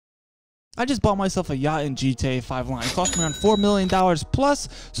I just bought myself a yacht in GTA 5 line. It cost me around $4 million plus,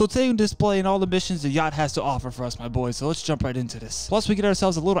 so today we're displaying all the missions the yacht has to offer for us, my boys. So let's jump right into this. Plus, we get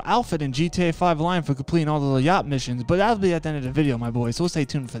ourselves a little outfit in GTA 5 line for completing all the yacht missions, but that'll be at the end of the video, my boys, so stay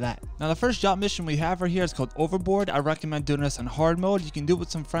tuned for that. Now, the first yacht mission we have right here is called Overboard. I recommend doing this on hard mode. You can do it with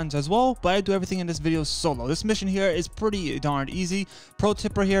some friends as well, but I do everything in this video solo. This mission here is pretty darn easy. Pro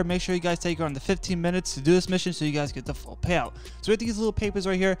tip right here, make sure you guys take around the 15 minutes to do this mission so you guys get the full payout. So we have these little papers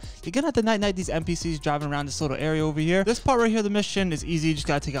right here. You're gonna have to night these NPCs driving around this little area over here. This part right here, the mission is easy. You just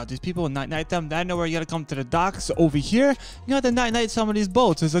gotta take out these people and night them. Then I know where you gotta come to the docks over here. You have to night some of these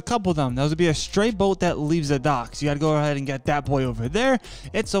boats. There's a couple of them. There's gonna be a stray boat that leaves the docks. You gotta go ahead and get that boy over there.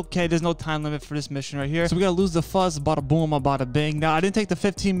 It's okay. There's no time limit for this mission right here. So we gotta lose the fuzz. Bada boom, bada bing. Now I didn't take the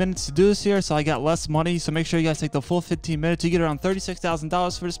 15 minutes to do this here, so I got less money. So make sure you guys take the full 15 minutes. You get around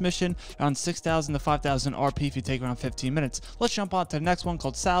 $36,000 for this mission, around 6,000 to 5,000 RP if you take around 15 minutes. Let's jump on to the next one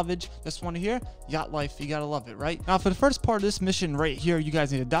called Salvage. This one here, yacht life. You gotta love it, right? Now for the first part of this mission right here, you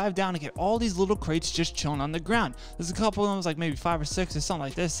guys need to dive down and get all these little crates just chilling on the ground. There's a couple of them, like maybe 5 or 6 or something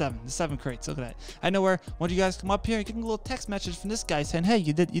like this. Seven crates. Look at that. I know where once you guys come up here, you get a little text message from this guy saying, hey,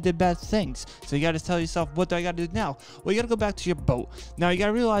 you did bad things. So you gotta tell yourself, what do I gotta do now? Well, you gotta go back to your boat. Now you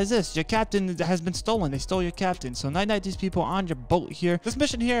gotta realize this, your captain has been stolen. They stole your captain. So night these people on your boat here. This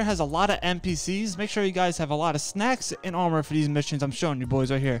mission here has a lot of NPCs. Make sure you guys have a lot of snacks and armor for these missions I'm showing you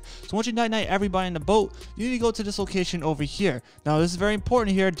boys right here. So once you night everybody in the boat, you need to go to this location over here. Now this is very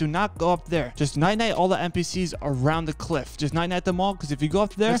important here. Do not go up there. Just night all the NPCs around the cliff. Just night them all, because if you go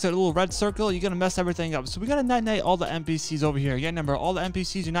up there next to the little red circle, you're gonna mess everything up. So we gotta night all the NPCs over here. Again, remember, all the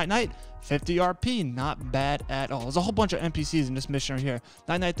NPCs you night 50 RP, not bad at all. There's a whole bunch of NPCs in this mission right here.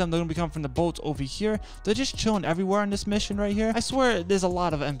 Night them, they're gonna be coming from the boats over here. They're just chilling everywhere in this mission right here. I swear there's a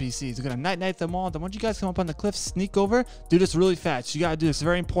lot of NPCs. You're gonna night them all. Then once you guys come up on the cliff, sneak over, do this really fast. You gotta do this,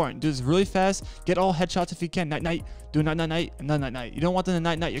 very important. Do this really fast. Get all headshots if you can. Night. Do night and night. You don't want them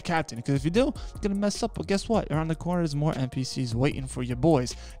to night your captain, because if you do, it's gonna mess up. But guess what? Around the corner, there's more NPCs waiting for your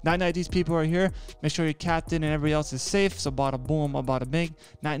boys. Night these people are here. Make sure your captain and everybody else is safe. So bada boom, bada bing.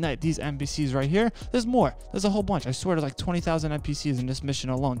 Night these NPCs right here. There's more. There's a whole bunch. I swear there's like 20,000 NPCs in this mission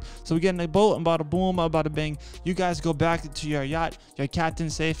alone. So we get in a boat and bada boom, bada bing. You guys go back to your yacht. Your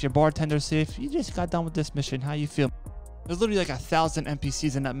captain's safe. Your bartender's safe. You just got done with this mission. How you feel? There's literally like 1,000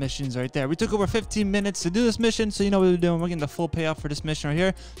 NPCs in that missions right there. We took over 15 minutes to do this mission, so you know what we're doing. We're getting the full payoff for this mission right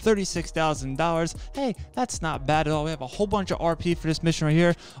here, $36,000. Hey, that's not bad at all. We have a whole bunch of RP for this mission right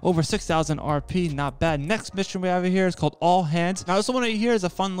here, over 6,000 RP, not bad. Next mission we have here is called All Hands. Now this one right here is a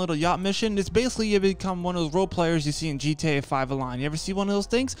fun little yacht mission. It's basically you become one of those role players you see in GTA 5 Online. You ever see one of those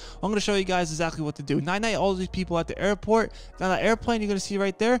things? I'm going to show you guys exactly what to do. Night all these people at the airport. Now that airplane you're going to see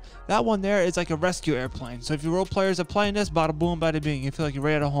right there, that one there is like a rescue airplane. So if your role players are playing this, bada boom, bada bing, you feel like you're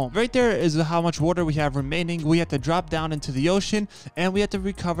right at home. Right there is how much water we have remaining. We have to drop down into the ocean, and we have to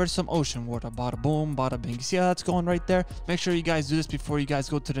recover some ocean water. Bada boom, bada bing. You see how that's going right there? Make sure you guys do this before you guys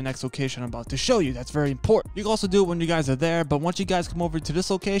go to the next location I'm about to show you. That's very important. You can also do it when you guys are there, but once you guys come over to this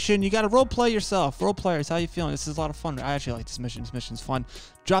location, you got to role play yourself. Role players, how you feeling? This is a lot of fun. I actually like this mission. This mission's fun.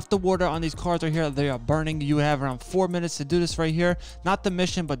 Drop the water on these cars right here. They are burning. You have around 4 minutes to do this right here. Not the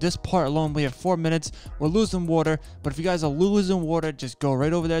mission, but this part alone, we have 4 minutes. We're losing water, but if you guys are losing water, just go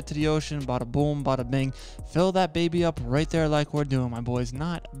right over there to the ocean. Bada boom, bada bing. Fill that baby up right there like we're doing, my boys.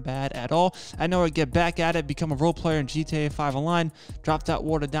 Not bad at all. I know we get back at it. Become a role player in GTA 5 Online. Drop that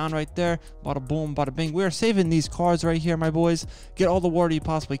water down right there. Bada boom, bada bing. We are saving these cars right here, my boys. Get all the water you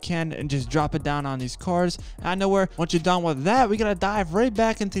possibly can and just drop it down on these cars. And I know where once you're done with that, we gotta dive right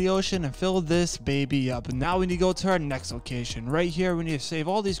back into the ocean and fill this baby up. And now we need to go to our next location. Right here, we need to save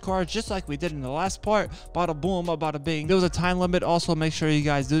all these cars just like we did in the last part. Bada boom, bada bing. There was a time limit. Also, make sure you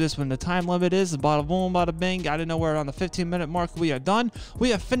guys do this when the time limit is. Bada boom, bada bing. I didn't know we're on the 15-minute mark. We are done.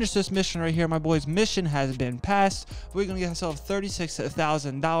 We have finished this mission right here, my boys. Mission has been passed. We're gonna get ourselves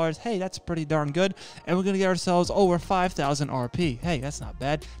 $36,000. Hey, that's pretty darn good. And we're gonna get ourselves over 5,000 RP. Hey, that's not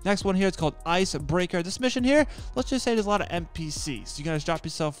bad. Next one here is called Icebreaker. This mission here, let's just say there's a lot of NPCs. You guys drop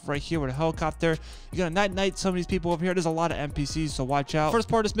yourself right here with a helicopter. You're gonna night some of these people over here. There's a lot of NPCs, so watch out. First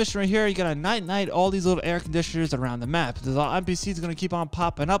part of this mission right here, you're gonna night all these little air conditioners around the map. There's a lot of NPCs gonna keep on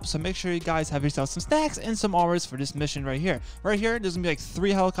popping up, so make sure you guys have yourself some snacks and some armors for this mission right here. Right here, there's gonna be like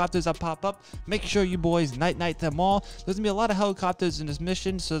 3 helicopters that pop up. Make sure you boys night them all. There's gonna be a lot of helicopters in this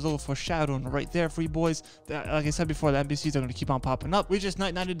mission, so there's a little foreshadowing right there for you boys. Like I said before, the NPCs are gonna keep on popping up. We just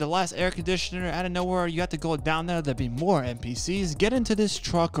nighted the last air conditioner out of nowhere. You have to go down there. There'll be more NPCs. Get into this this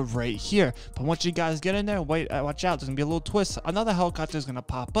truck right here. But once you guys get in there, wait, watch out, there's gonna be a little twist. Another helicopter is gonna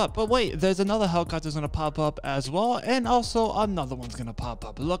pop up. But wait, there's another helicopter is gonna pop up as well, and also another one's gonna pop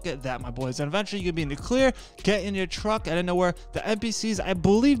up. Look at that, my boys. And eventually you're gonna be in the clear, get in your truck, and I know where the NPCs, I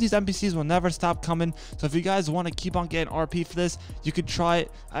believe these NPCs will never stop coming. So if you guys want to keep on getting RP for this, you could try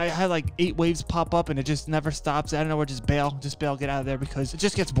it. I had like 8 waves pop up and it just never stops. I don't know where, just bail, get out of there, because it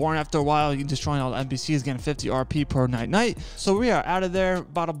just gets boring after a while. You're destroying all the NPCs, getting 50 RP per night. So we are out of there.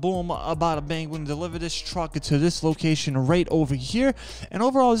 Bada boom, bada bang. We're gonna deliver this truck to this location right over here. And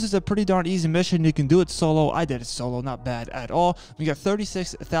overall, this is a pretty darn easy mission. You can do it solo. I did it solo, not bad at all. We got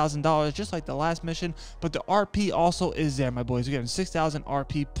 $36,000 just like the last mission, but the RP also is there, my boys. We're getting 6,000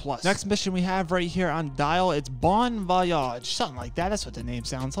 RP plus. Next mission we have right here on dial, it's Bon Voyage, something like that. That's what the name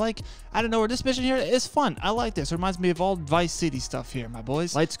sounds like. I don't know where this mission here is fun. I like this. It reminds me of all Vice City stuff here, my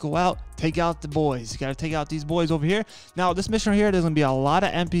boys. Lights go out, take out the boys. You gotta take out these boys over here. Now this mission right here, there's gonna be a lot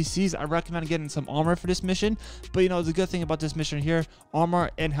of NPCs. I recommend getting some armor for this mission, but you know the good thing about this mission here, armor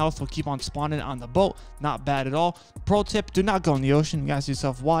and health will keep on spawning on the boat. Not bad at all. Pro tip, do not go in the ocean. You guys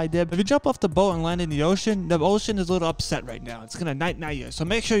yourself why dip. If you jump off the boat and land in the ocean is a little upset right now. It's gonna night you. So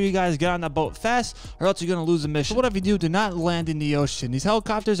make sure you guys get on that boat fast, or else you're gonna lose the mission. So whatever you do not land in the ocean. These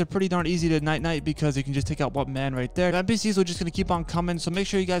helicopters are pretty darn easy to night because you can just take out one man right there. The NPCs are just gonna keep on coming. So make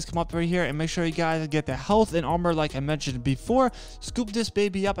sure you guys come up right here and make sure you guys get the health and armor like I mentioned before. Scoop this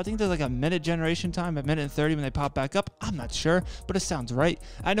baby up. I think there's like a minute generation time, a minute and 30 when they pop back up. I'm not sure, but it sounds right.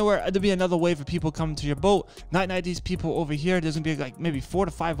 I know where there'll be another wave of people coming to your boat. Night these people over here. There's gonna be like maybe 4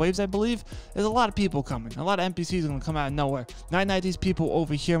 to 5 waves, I believe. There's a lot of people coming. A lot of NPCs are gonna come out of nowhere. Night these people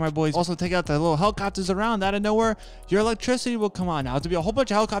over here, my boys. Also take out the little helicopters around out of nowhere. Your electricity will come on now. There'll be a whole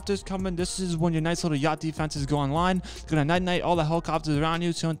bunch of helicopters coming. This is when your nice little yacht defenses go online. It's gonna night all the helicopters around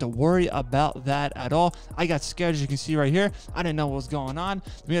you, so you don't have to worry about that at all. I got scared, as you can see right here. I didn't know what was going on.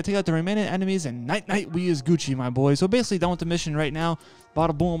 We gotta take out the remaining enemies, and night we is Gucci, my boys. So basically done with the mission right now.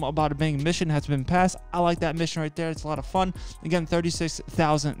 Bada boom, bada bang, mission has been passed. I like that mission right there. It's a lot of fun. Again,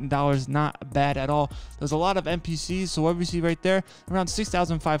 $36,000, not bad at all. There's a lot of NPCs, so whatever you see right there, around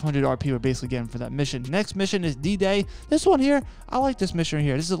 6,500 RP we're basically getting for that mission. Next mission is D-Day. This one here, I like this mission right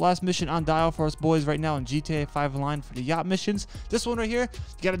here. This is the last mission on dial for us boys right now in GTA 5 Online for the yacht missions. This one right here,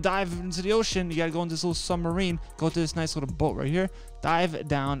 you gotta dive into the ocean. You gotta go into this little submarine, go to this nice little boat right here. Dive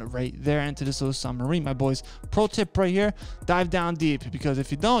down right there into this little submarine, my boys. Pro tip right here, dive down deep, because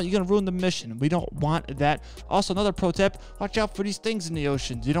if you don't, you're gonna ruin the mission. We don't want that. Also, another pro tip, watch out for these things in the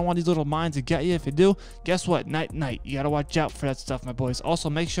ocean. You don't want these little mines to get you. If you do, guess what? Night you gotta watch out for that stuff, my boys.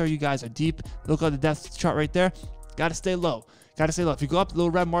 Also, make sure you guys are deep. Look at the depth chart right there. Gotta stay low. Gotta stay low. If you go up, the little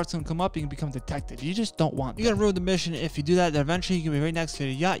red mark's gonna come up, you can become detected. You just don't want that. You're gonna ruin the mission if you do that. Then eventually you can be right next to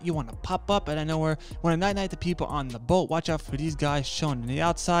the yacht. You want to pop up, and I know where. Want to night the people on the boat. Watch out for these guys showing on the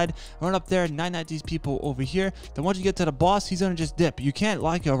outside. Run up there, night these people over here. Then once you get to the boss, he's gonna just dip. You can't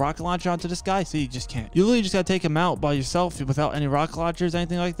lock your rocket launcher onto this guy, so you just can't. You literally just gotta take him out by yourself without any rocket launchers,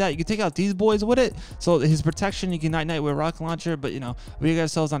 anything like that. You can take out these boys with it. So his protection, you can night with a rocket launcher. But you know, we got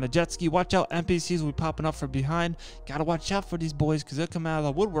ourselves on a jet ski. Watch out, NPCs will be popping up from behind. Gotta watch out for these boys, because they're coming out of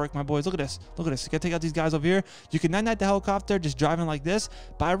the woodwork, my boys. Look at this. Look at this. You gotta take out these guys over here. You can night the helicopter just driving like this,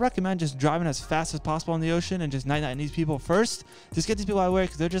 but I recommend just driving as fast as possible in the ocean and just night these people first. Just get these people out of the way,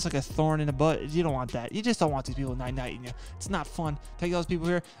 because they're just like a thorn in the butt. You don't want that. You just don't want these people nighting you. It's not fun. Take those people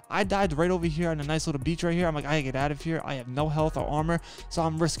here. I died right over here on a nice little beach right here. I'm like, I gotta get out of here. I have no health or armor, so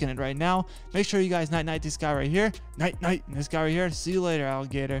I'm risking it right now. Make sure you guys night this guy right here. Night and this guy right here. See you later,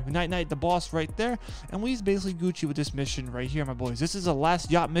 alligator. Night the boss right there. And we's basically Gucci with this mission right here, my boys. This is the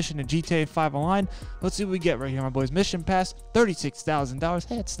last yacht mission in GTA 5 Online. Let's see what we get right here, my boys. Mission pass, $36,000.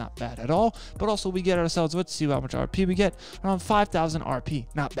 Hey, it's not bad at all. But also we get ourselves, let's see how much RP we get. Around 5,000 RP.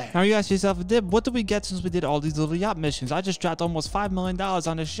 Not bad. Now you ask yourself, what did we get since we did all these little yacht missions? I just dropped almost $5 million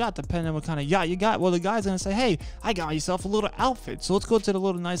on this yacht, depending on what kind of yacht you got. Well, the guy's gonna say, hey, I got yourself a little outfit. So let's go to the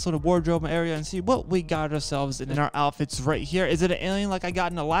little nice little wardrobe area and see what we got ourselves in our outfits right here. Is it an alien like I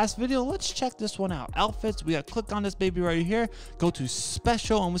got in the last video? Let's check this one out. Outfits, we gotta click on this baby right here, go to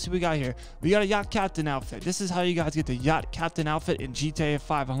special, and we'll see what we got here. We got a yacht captain outfit. This is how you guys get the yacht captain outfit in GTA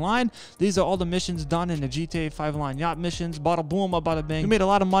 5 Online. These are all the missions done in the GTA 5 Online yacht missions. Bada boom, bada bang. We made a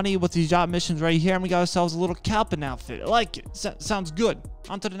lot of money with these yacht missions right here, and we got ourselves a little captain outfit. I like it. Sounds good.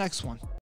 On to the next one.